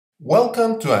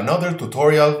Welcome to another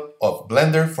tutorial of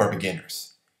Blender for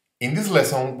Beginners. In this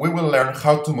lesson, we will learn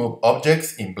how to move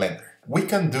objects in Blender. We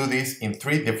can do this in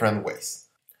three different ways.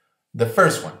 The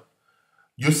first one,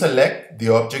 you select the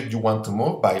object you want to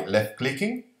move by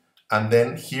left-clicking, and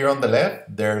then here on the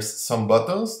left, there's some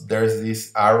buttons. There's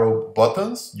these arrow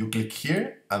buttons. You click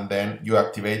here, and then you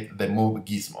activate the Move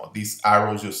gizmo, these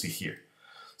arrows you see here.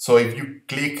 So if you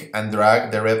click and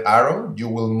drag the red arrow, you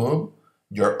will move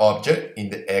your object in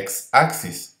the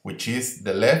x-axis, which is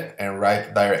the left and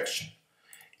right direction.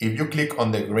 If you click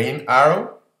on the green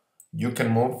arrow, you can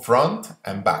move front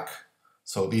and back.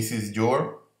 So this is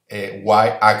your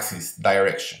y-axis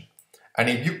direction. And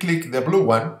if you click the blue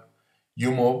one,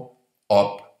 you move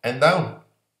up and down.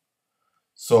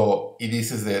 So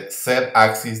this is the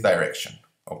z-axis direction.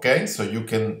 Okay, so you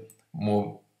can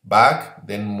move back,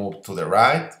 then move to the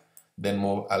right, then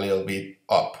move a little bit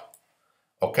up.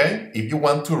 Okay, if you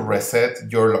want to reset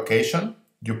your location,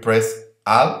 you press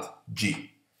Alt-G.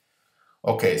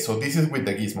 Okay, so this is with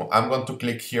the gizmo. I'm going to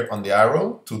click here on the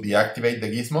arrow to deactivate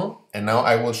the gizmo, and now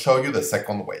I will show you the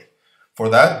second way. For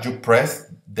that, you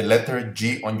press the letter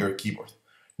G on your keyboard.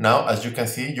 Now, as you can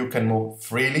see, you can move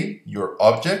freely your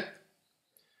object.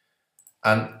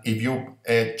 And if you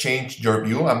change your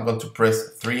view, I'm going to press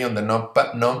 3 on the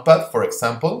numpad, for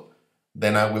example.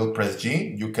 Then I will press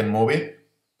G. You can move it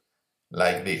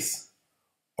like this.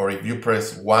 Or if you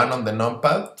press 1 on the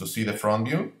numpad to see the front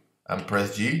view and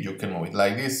press G, you can move it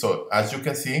like this. So as you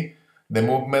can see, the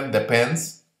movement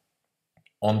depends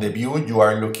on the view you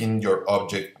are looking your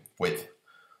object with.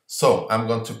 So I'm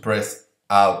going to press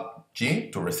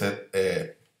Alt-G to reset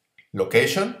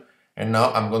location. And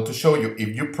now I'm going to show you,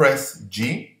 if you press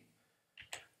G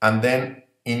and then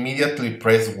immediately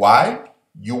press Y,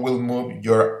 you will move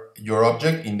your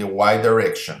object in the Y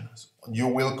direction. You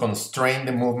will constrain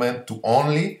the movement to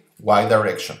only Y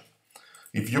direction.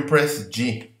 If you press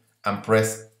G and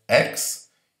press X,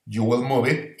 you will move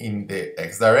it in the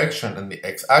X direction and the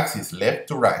X axis, left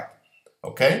to right.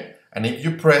 Okay? And if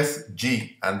you press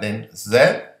G and then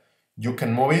Z, you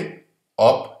can move it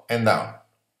up and down.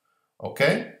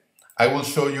 Okay? I will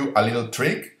show you a little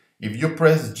trick. If you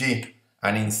press G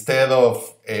and instead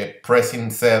of pressing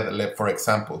Z, for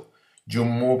example, you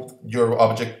move your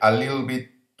object a little bit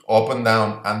up and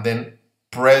down and then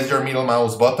press your middle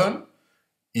mouse button,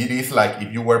 it is like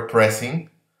if you were pressing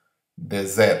the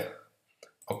Z.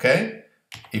 Okay?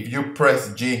 If you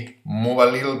press G, move a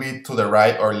little bit to the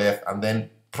right or left and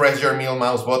then press your middle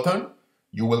mouse button,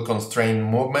 you will constrain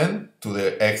movement to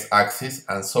the X axis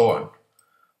and so on.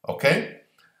 Okay?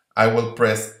 I will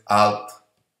press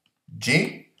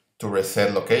Alt-G to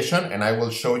reset location, and I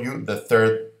will show you the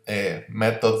third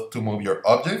method to move your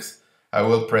objects. I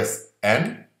will press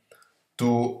N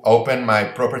to open my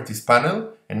properties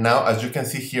panel, and now as you can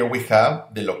see here we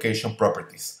have the location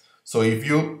properties. So if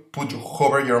you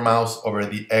hover your mouse over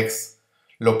the X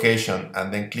location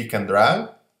and then click and drag,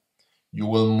 you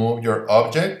will move your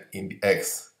object in the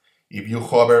X. If you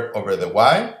hover over the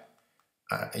Y,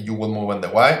 you will move on the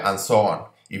Y, and so on.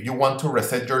 If you want to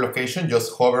reset your location,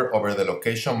 just hover over the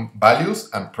location values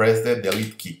and press the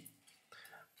delete key.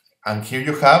 And here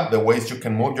you have the ways you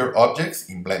can move your objects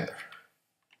in Blender.